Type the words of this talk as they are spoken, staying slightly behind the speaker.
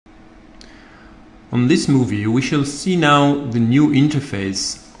On this movie we shall see now the new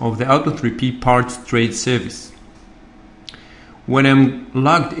interface of the Auto3P parts trade service. When I'm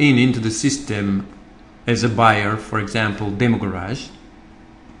logged into the system as a buyer, for example Demo Garage,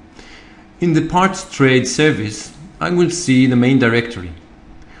 in the parts trade service I will see the main directory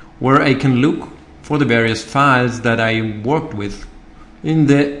where I can look for the various files that I worked with in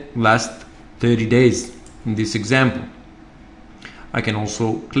the last 30 days in this example. I can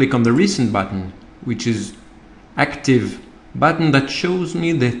also click on the recent button, which is active button that shows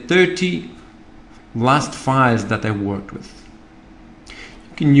me the 30 last files that I worked with.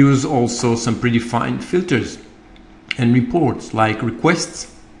 You can use also some predefined filters and reports like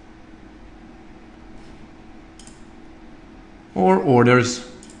requests or orders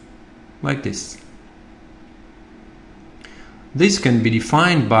like this. This can be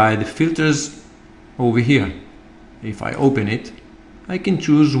defined by the filters over here. If I open it, I can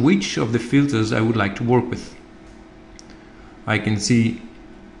choose which of the filters I would like to work with. I can see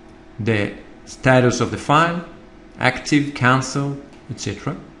the status of the file, active, cancel,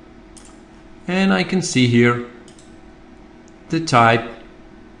 etc. And I can see here the type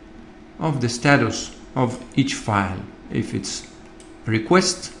of the status of each file, if it's a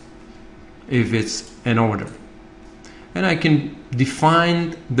request, if it's an order. And I can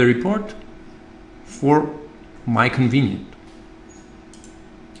define the report for my convenience.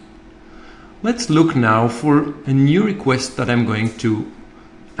 Let's look now for a new request that I'm going to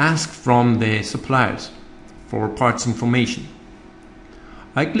ask from the suppliers for parts information.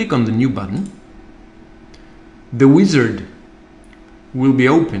 I click on the new button. The wizard will be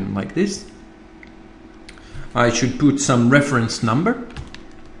open like this. I should put some reference number.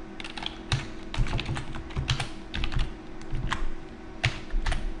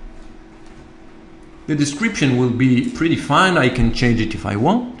 The description will be predefined. I can change it if I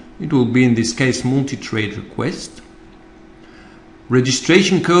want. It will be in this case MultiTrade request.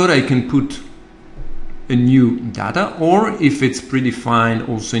 Registration code, I can put a new data, or if it's predefined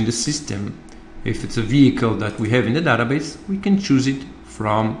also in the system, if it's a vehicle that we have in the database, we can choose it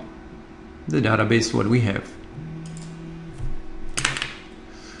from the database what we have.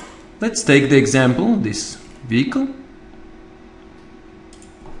 Let's take the example, this vehicle,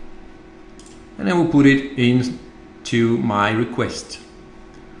 and I will put it into my request.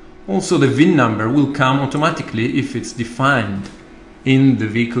 Also, the VIN number will come automatically if it's defined in the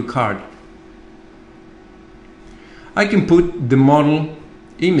vehicle card. I can put the model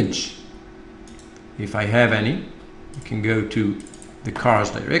image if I have any. I can go to the cars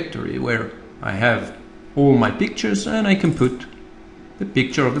directory where I have all my pictures, and I can put the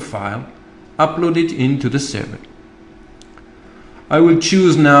picture of the file, upload it into the server. I will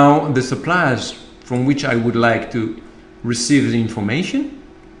choose now the suppliers from which I would like to receive the information.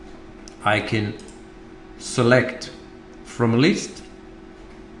 I can select from a list,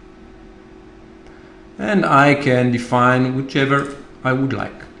 and I can define whichever I would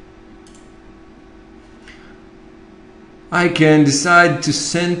like. I can decide to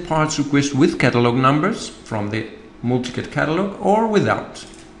send parts requests with catalog numbers from the MultiTrade catalog or without.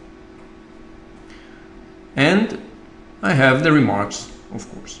 And I have the remarks,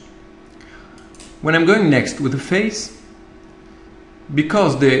 of course. When I'm going next with the face,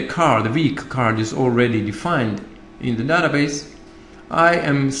 because the vehicle card is already defined in the database, I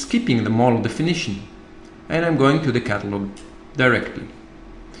am skipping the model definition and I'm going to the catalog directly.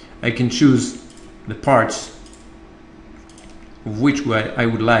 I can choose the parts of which way I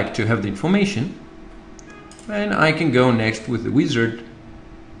would like to have the information, and I can go next with the wizard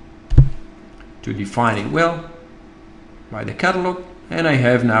to define it well by the catalog, and I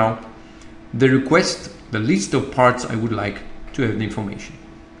have now the request, the list of parts I would like to have the information.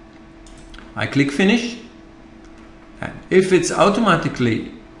 I click finish, and if it's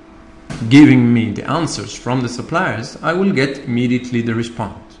automatically giving me the answers from the suppliers, I will get immediately the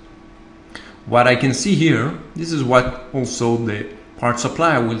response. What I can see here, this is what also the part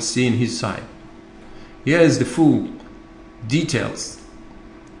supplier will see in his side. Here is the full details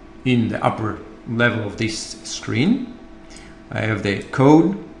in the upper level of this screen. I have the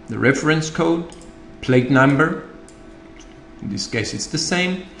code, the reference code, plate number. In this case it's the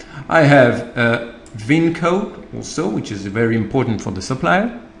same. I have a VIN code also, which is very important for the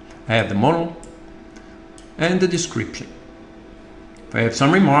supplier. I have the model and the description. If I have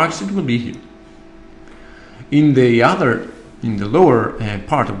some remarks, it will be here. In the lower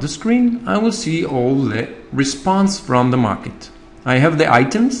part of the screen, I will see all the response from the market. I have the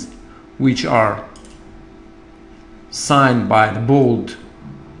items, which are signed by the bold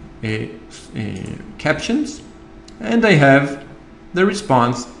captions, and I have the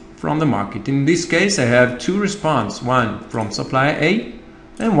response from the market. In this case, I have two responses, one from supplier A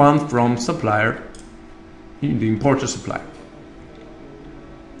and one from supplier, the importer supplier.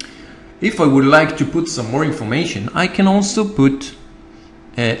 If I would like to put some more information, I can also put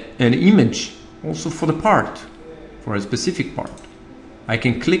an image also for the part, for a specific part. I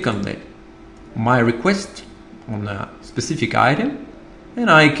can click on my request on a specific item, and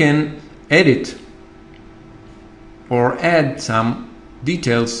I can edit or add some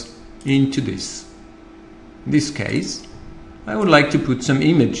details into this. In this case, I would like to put some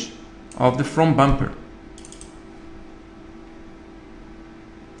image of the front bumper.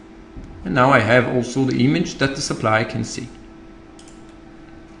 And now I have also the image that the supplier can see.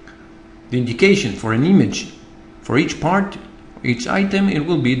 The indication for an image for each part, each item, it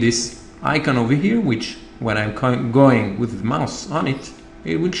will be this icon over here, which when I'm going with the mouse on it,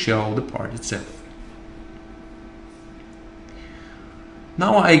 it will show the part itself.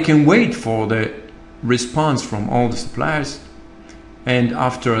 Now I can wait for the response from all the suppliers, and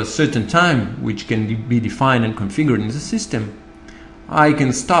after a certain time, which can be defined and configured in the system, I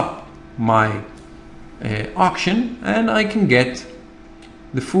can stop my auction and I can get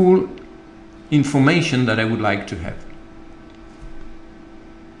the full information that I would like to have.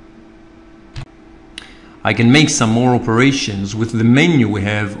 I can make some more operations with the menu we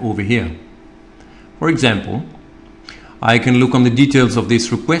have over here. For example, I can look on the details of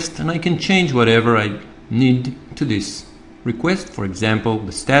this request and I can change whatever I need to this request. For example,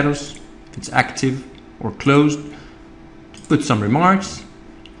 the status, if it's active or closed, to put some remarks,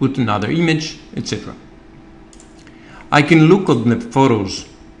 put another image, etc. I can look at the photos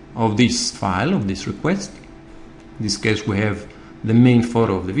of this file, of this request. In this case, we have the main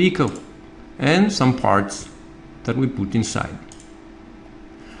photo of the vehicle and some parts that we put inside.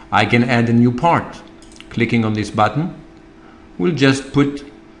 I can add a new part. Clicking on this button will just put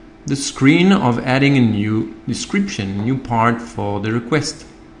the screen of adding a new description, a new part for the request.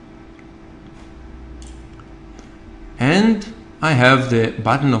 And I have the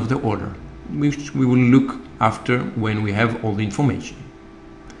button of the order, which we will look after when we have all the information.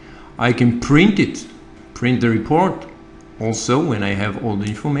 I can print it, print the report also when I have all the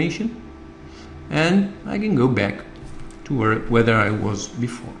information, and I can go back to where I was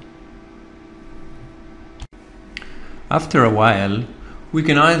before. After a while, we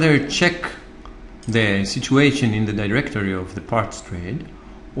can either check the situation in the directory of the parts trade,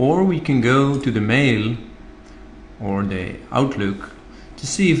 or we can go to the mail or the Outlook to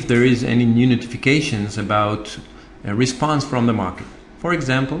see if there is any new notifications about a response from the market. For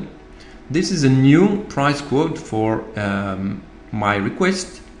example, this is a new price quote for my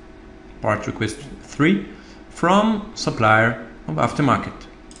request, part request 3, from supplier of aftermarket.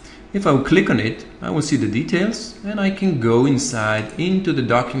 If I will click on it, I will see the details and I can go inside into the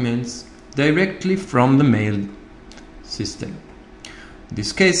documents directly from the mail system. In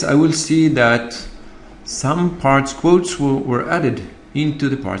this case, I will see that some parts quotes were added into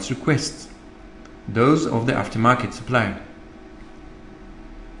the parts requests, those of the aftermarket supplier.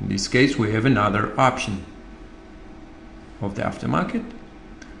 In this case, we have another option of the aftermarket,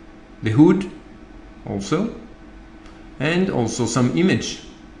 the hood also, and also some image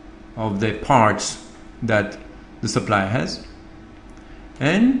of the parts that the supplier has,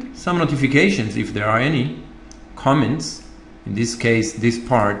 and some notifications if there are any, comments. In this case, this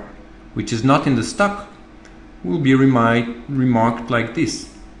part which is not in the stock will be remarked like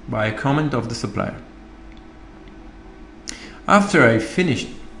this by a comment of the supplier. After I finished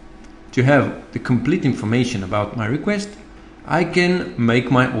to have the complete information about my request, I can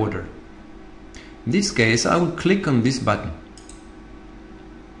make my order. In this case, I will click on this button.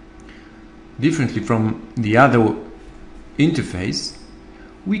 Differently from the other interface,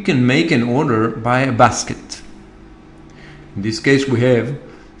 we can make an order by a basket. In this case, we have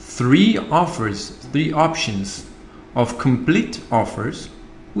three options of complete offers.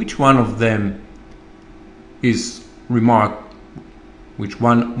 Which one of them is remarked, which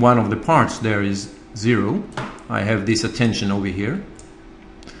one of the parts there is 0. I have this attention over here.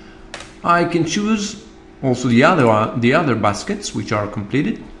 I can choose also the other baskets which are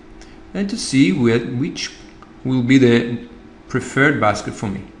completed, and to see which will be the preferred basket for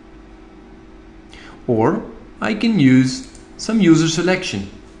me. Or I can use some user selection,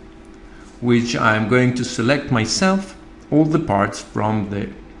 which I'm going to select myself all the parts from the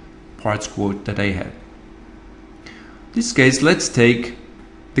parts quote that I have. In this case, let's take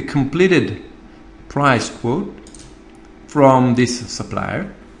the completed price quote from this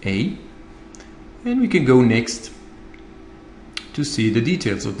supplier A, and we can go next to see the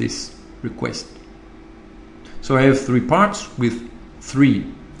details of this request. So I have 3 parts with 3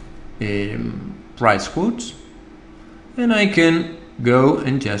 price quotes, and I can go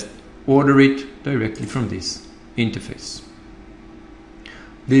and just order it directly from this interface.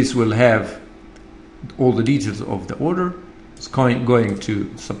 This will have all the details of the order. It's going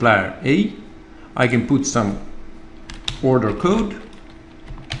to supplier A. I can put some order code,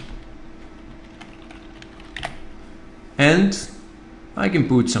 and I can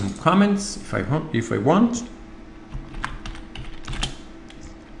put some comments if I want.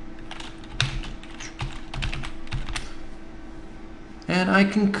 And I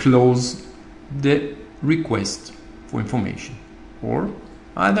can close the request for information, or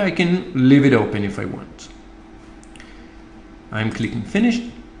either I can leave it open if I want. I'm clicking finish.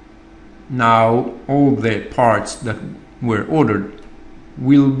 Now all the parts that were ordered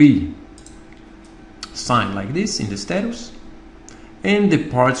will be signed like this in the status, and the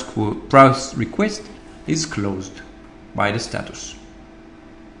price request is closed by the status.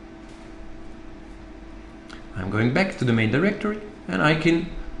 I'm going back to the main directory, and I can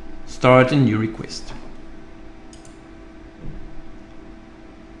start a new request.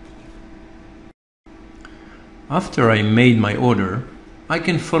 After I made my order, I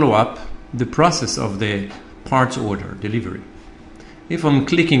can follow up the process of the parts order delivery. If I'm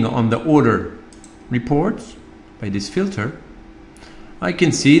clicking on the order reports by this filter, I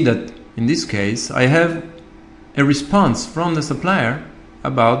can see that in this case I have a response from the supplier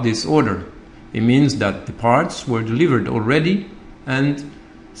about this order. It means that the parts were delivered already and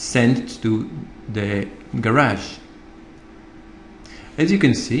sent to the garage. As you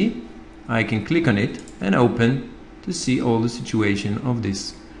can see, I can click on it and open to see all the situation of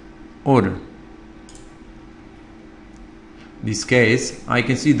this order. In this case, I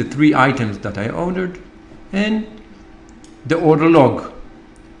can see the 3 items that I ordered and the order log,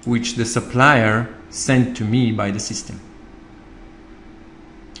 which the supplier sent to me by the system.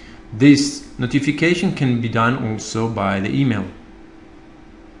 This notification can be done also by the email.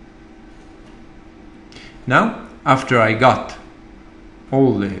 Now, after I got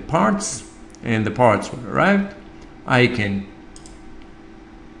all the parts and the parts were arrived, I can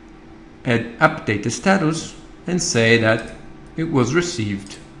update the status and say that it was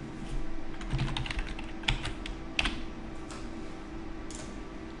received.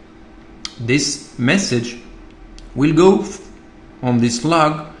 This message will go on this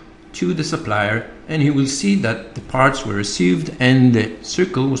log to the supplier, and he will see that the parts were received and the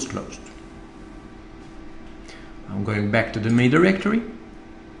circle was closed. I'm going back to the main directory,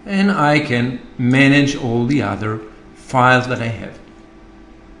 and I can manage all the other files that I have.